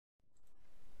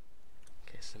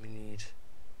So we need...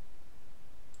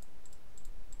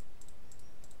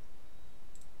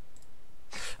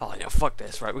 Oh yeah, fuck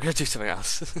this, right, we're gonna do something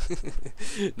else.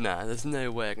 Nah, there's no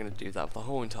way I'm gonna do that for the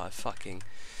whole entire fucking...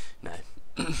 No.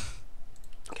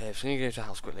 Okay, so I'm gonna go to the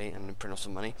house quickly and print off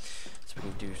some money, so we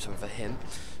can do something for him.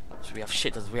 So we have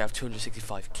shit, we have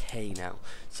 265k now,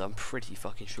 so I'm pretty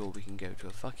fucking sure we can go to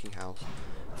a fucking house,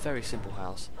 a very simple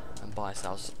house, and buy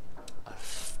ourselves a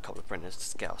couple of printers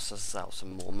to get ourselves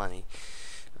some more money.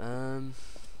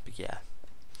 But yeah.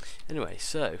 Anyway,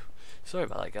 so, sorry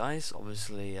about that guys,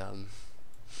 obviously,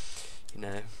 you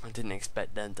know, I didn't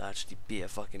expect them to actually be a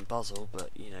fucking puzzle, but,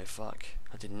 you know, fuck,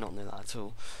 I did not know that at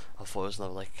all. I thought it was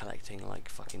another, like, collecting, like,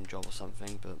 fucking job or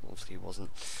something, but obviously it wasn't.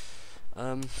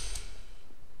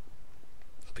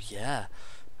 But yeah,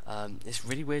 it's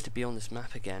really weird to be on this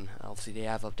map again. Obviously they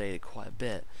have updated quite a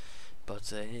bit,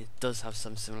 but it does have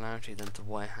some similarity than to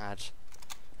what I had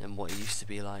and what it used to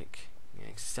be like. You know,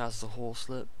 it has the horse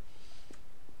lip.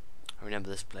 I remember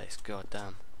this place, god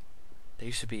damn. There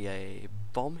used to be a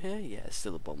bomb here? Yeah, there's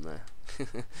still a bomb there.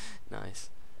 Nice.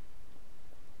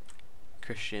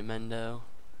 Christian Mendo.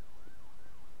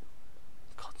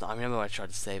 God, I remember I tried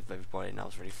to save everybody and that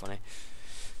was really funny.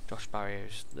 Josh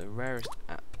Barriers, the rarest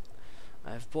app.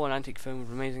 I have bought an antique phone with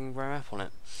an amazing rare app on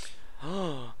it.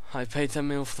 Oh, I paid 10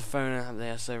 mil for the phone and they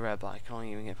are so rare, but I can't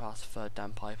even get past the third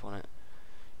damn pipe on it.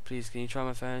 Please, can you try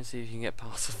my phone and see if you can get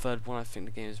past the third one? I think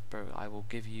the game is broke. I will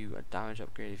give you a damage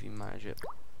upgrade if you manage it.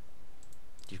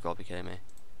 You've got to be kidding me.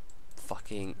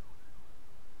 Fucking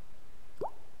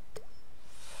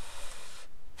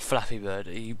Flappy Bird,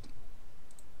 are you...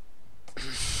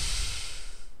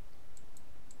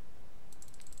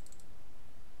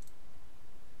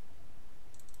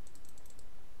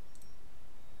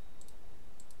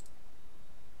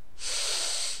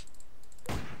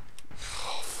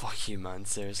 Oh, fuck you man,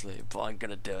 seriously, but I'm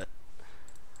gonna do it.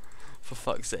 For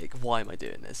fuck's sake, why am I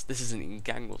doing this? This isn't even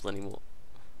Gang Wars anymore.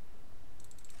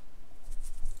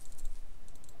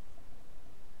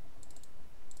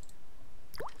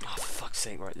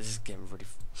 Right, this is getting really...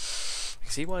 I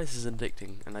see why this is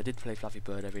addicting, and I did play Fluffy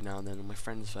Bird every now and then on my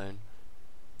friend's phone.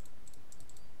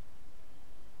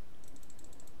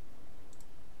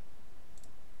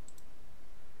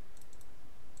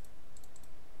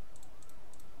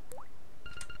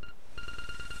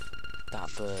 That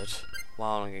bird.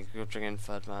 Wow, I'm gonna go in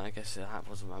third man. I guess it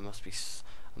wasn't. I must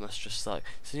just like.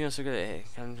 So you're so good at it.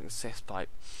 Can I six pipe?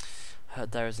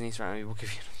 Heard there is an Easter egg. We'll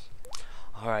give you.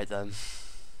 Alright then.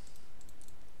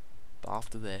 But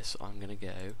after this, I'm gonna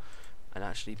go and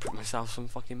actually put myself some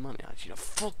fucking money. Actually, no,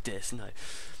 fuck this, no.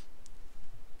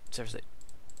 Seriously.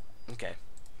 Okay,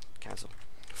 cancel.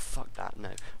 Fuck that,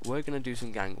 no. We're gonna do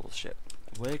some Gang Wars shit.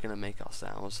 We're gonna make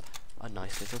ourselves a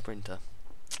nice little printer.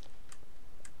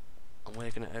 And we're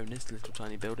gonna own this little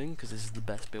tiny building, because this is the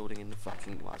best building in the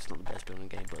fucking... Well, it's not the best building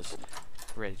game, but it's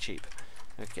really cheap.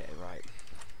 Okay, right.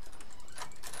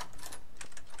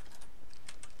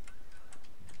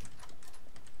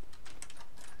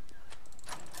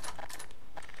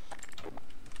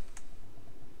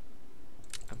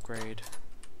 Upgrade,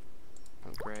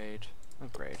 upgrade,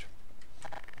 upgrade.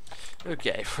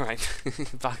 Okay, right,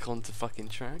 back onto fucking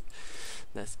track.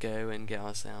 Let's go and get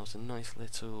ourselves a nice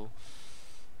little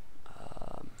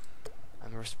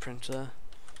Amherst printer.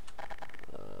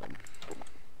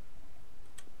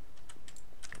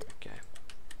 Okay.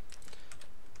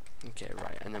 Okay,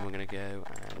 right, and then we're gonna go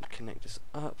and connect this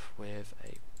up with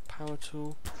a power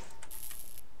tool.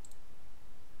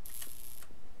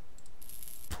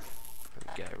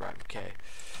 Okay, right, okay.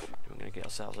 We're going to get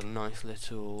ourselves a nice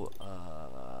little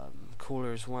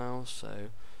cooler as well, so...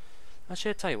 Actually,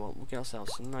 I'll tell you what, we'll get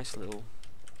ourselves a nice little...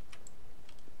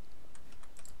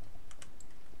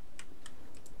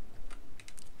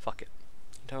 Fuck it.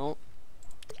 You know what?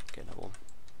 Get another one.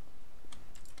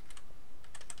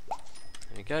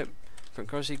 There you go. Print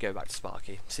currency, go back to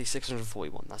Sparky. See,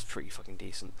 641, that's pretty fucking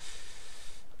decent.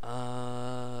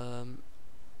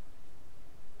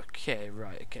 Okay,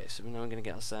 right, okay, so now we're going to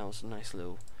get ourselves a nice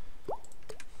little...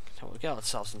 We'll get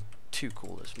ourselves some 2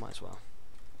 coolers, might as well.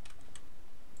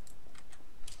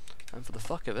 And for the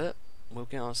fuck of it, we'll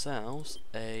get ourselves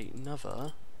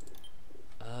another...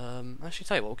 actually,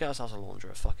 tell you what, we'll get ourselves a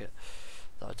launderer, fuck it.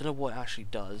 Though I don't know what it actually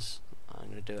does, I'm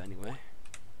going to do it anyway.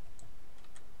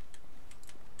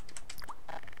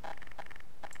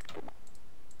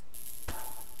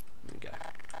 There we go.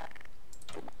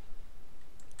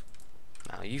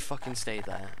 Now you fucking stay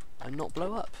there and not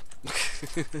blow up.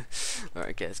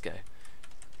 Alright, okay, let's go.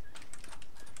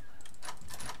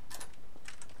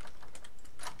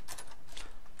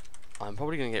 I'm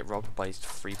probably going to get robbed by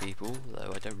 3 people,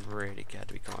 though I don't really care,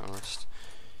 to be quite honest.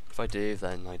 If I do,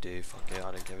 then I do. Fuck it,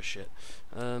 I don't give a shit.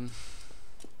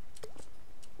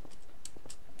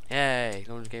 Yay! It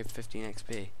only gave 15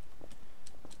 XP.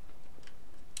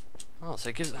 Oh, so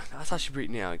it gives. That's actually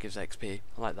pretty neat. It gives XP.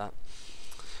 I like that.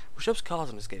 Which helps cards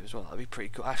in this game as well. That'd be pretty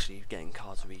cool. Actually, getting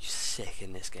cards would be sick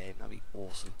in this game. That'd be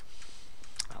awesome.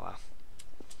 Oh well.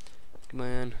 Come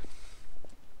on.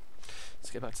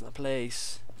 Let's get back to the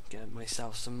place. Get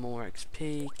myself some more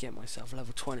XP. Get myself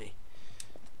level 20.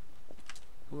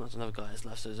 Oh, there's another guy that's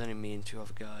left. So there's only me and 2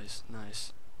 other guys.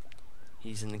 Nice.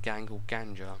 He's in the gang called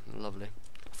Ganja. Lovely.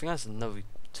 I think that's another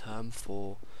term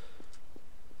for.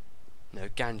 No,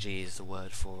 Ganji is the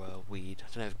word for weed.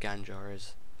 I don't know if Ganja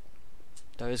is.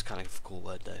 That is kind of a cool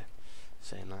word though,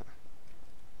 saying that.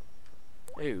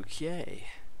 Okay.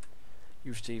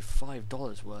 You receive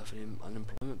 $5 worth in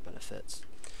unemployment benefits.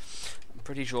 I'm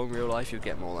pretty sure in real life you'll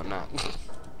get more than that.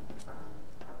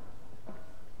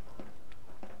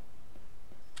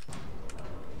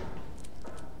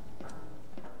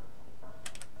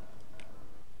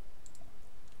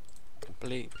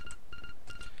 Complete.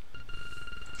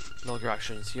 Log your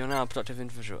actions. You're now a productive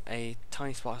individual. A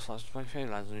tiny spark flash my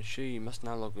phone lands on your shoe. You must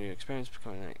now log your experience,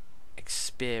 becoming an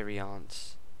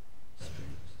experience.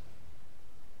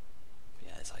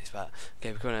 Yeah, that's how you spell it.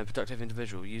 Okay, becoming a productive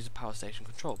individual. Use the power station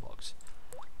control box.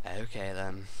 Okay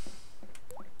then.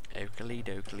 Oakley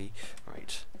dokley.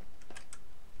 Right.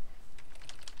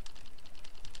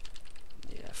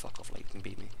 Yeah, fuck off, like you can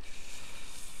beat me.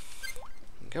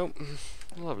 Go.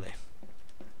 Lovely.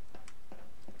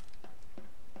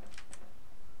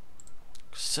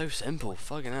 So simple,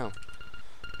 fucking hell.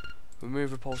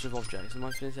 Remove repulsive objects. And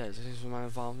my finish head. This is my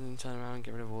involvement. Turn around and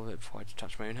get rid of all of it before I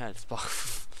touch my own head.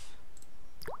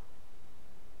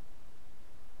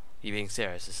 You being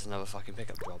serious? This is another fucking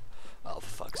pickup job. Oh,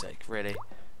 for fuck's sake, really?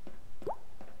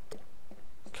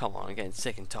 Come on, I'm getting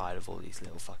sick and tired of all these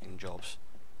little fucking jobs.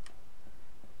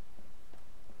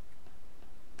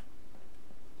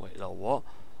 Wait, little what?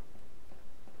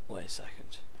 Wait a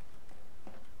second.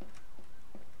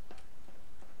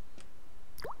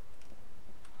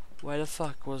 Where the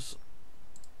fuck was...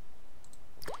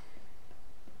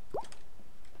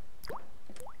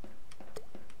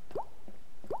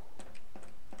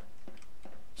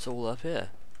 It's all up here.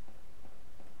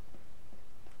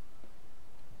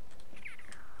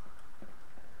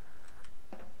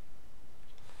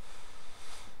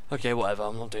 Okay, whatever,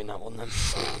 I'm not doing that one then.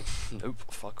 Nope,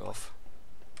 fuck off.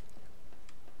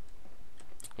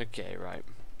 Okay, right.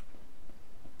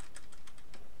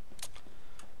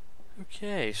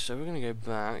 Okay, so we're gonna go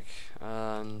back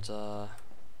and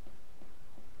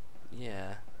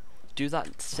yeah, do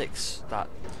that that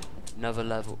another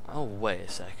level. Oh, wait a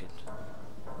second.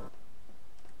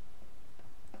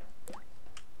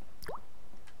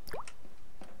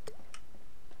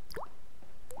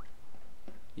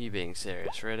 You being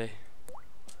serious, really?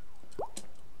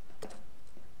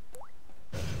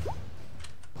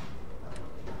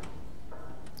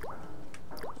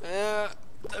 There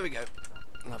we go.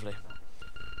 Lovely.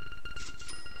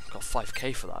 Got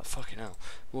 5k for that, fucking hell.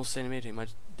 More seen immediately. My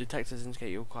detectors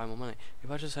indicate you require more money. You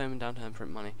purchase home and downtown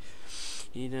print money.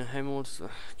 You need a home order.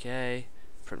 Okay.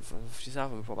 Print for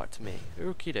yourself and report back to me.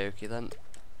 Okie dokie then.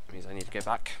 That means I need to go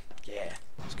back. Yeah,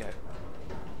 let's go.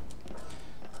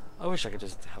 I wish I could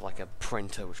just have like a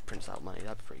printer which prints out money.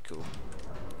 That'd be pretty cool.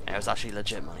 Yeah, it was actually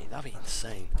legit money. That'd be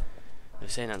insane. No,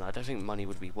 saying that, I don't think money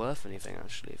would be worth anything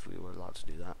actually if we were allowed to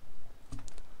do that.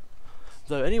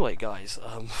 Though anyway, guys,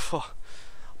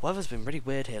 weather's been really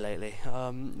weird here lately.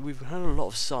 We've had a lot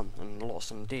of sun, and a lot of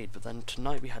sun indeed, but then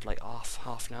tonight we had like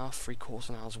half an hour, 3/4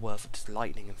 an hour's worth of just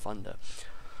lightning and thunder.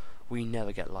 We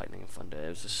never get lightning and thunder. It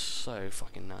was just so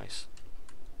fucking nice.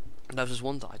 And there was this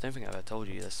one time, I don't think I ever told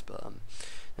you this, but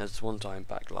there was this one time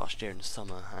back last year in the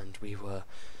summer, and we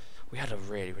had a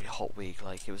really hot week.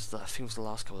 Like it was I think it was the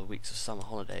last couple of weeks of summer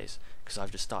holidays, because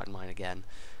I've just started mine again,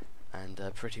 and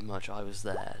pretty much I was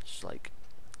there just like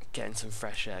getting some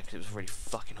fresh air because it was really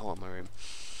fucking hot in my room.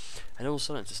 And all of a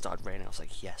sudden it just started raining. I was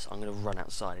like, yes, I'm gonna run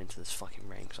outside into this fucking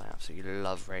rain because I absolutely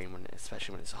love rain,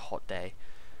 especially when it's a hot day.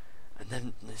 And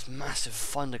then this massive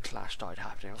thunderclash started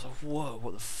happening. I was like, whoa,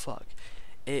 what the fuck?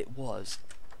 It was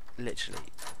literally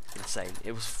insane.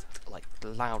 It was like the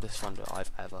loudest thunder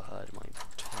I've ever heard in my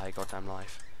entire goddamn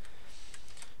life.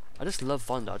 I just love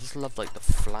thunder. I just love like the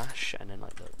flash and then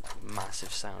like the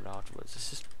massive sound afterwards. It's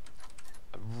just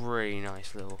a really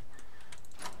nice little,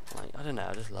 like, I don't know,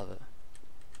 I just love it.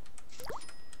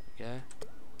 Okay.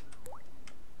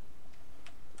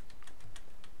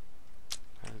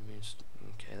 That means,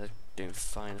 okay, they're doing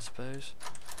fine, I suppose.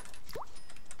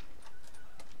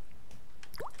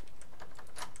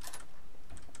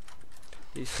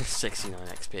 He's 69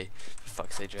 XP. For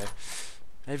fuck's sake, Joe.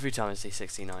 Every time I see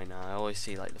 69 now, I always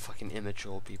see like the fucking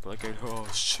immature people like going, oh,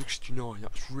 69,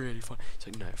 that's really fun. It's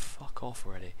like, no, fuck off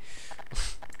already.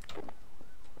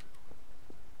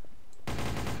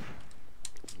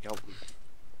 Yup.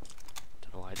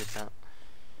 Don't know why I did that.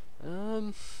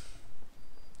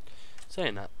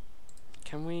 Saying that,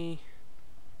 can we...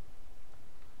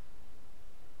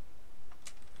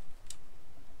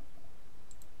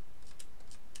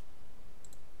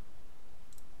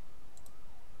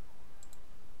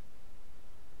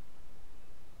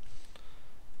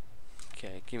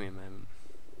 Okay, give me a moment.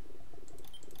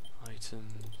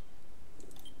 Items.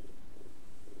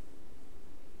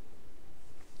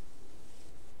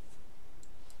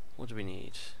 What do we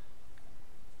need?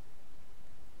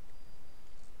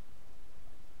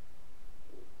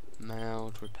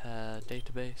 Mount, repair,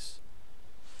 database.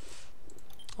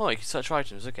 Oh, you can search for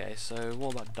items, okay, so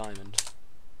what about diamond?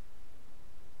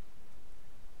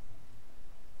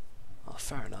 Oh,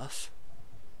 fair enough.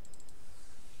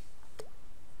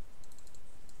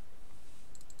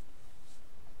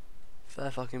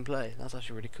 Fair fucking play, that's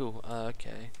actually really cool.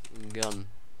 Okay, gun.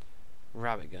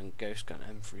 Rabbit gun, ghost gun,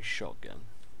 M3 shotgun.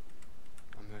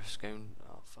 I'm just going,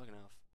 oh fucking hell.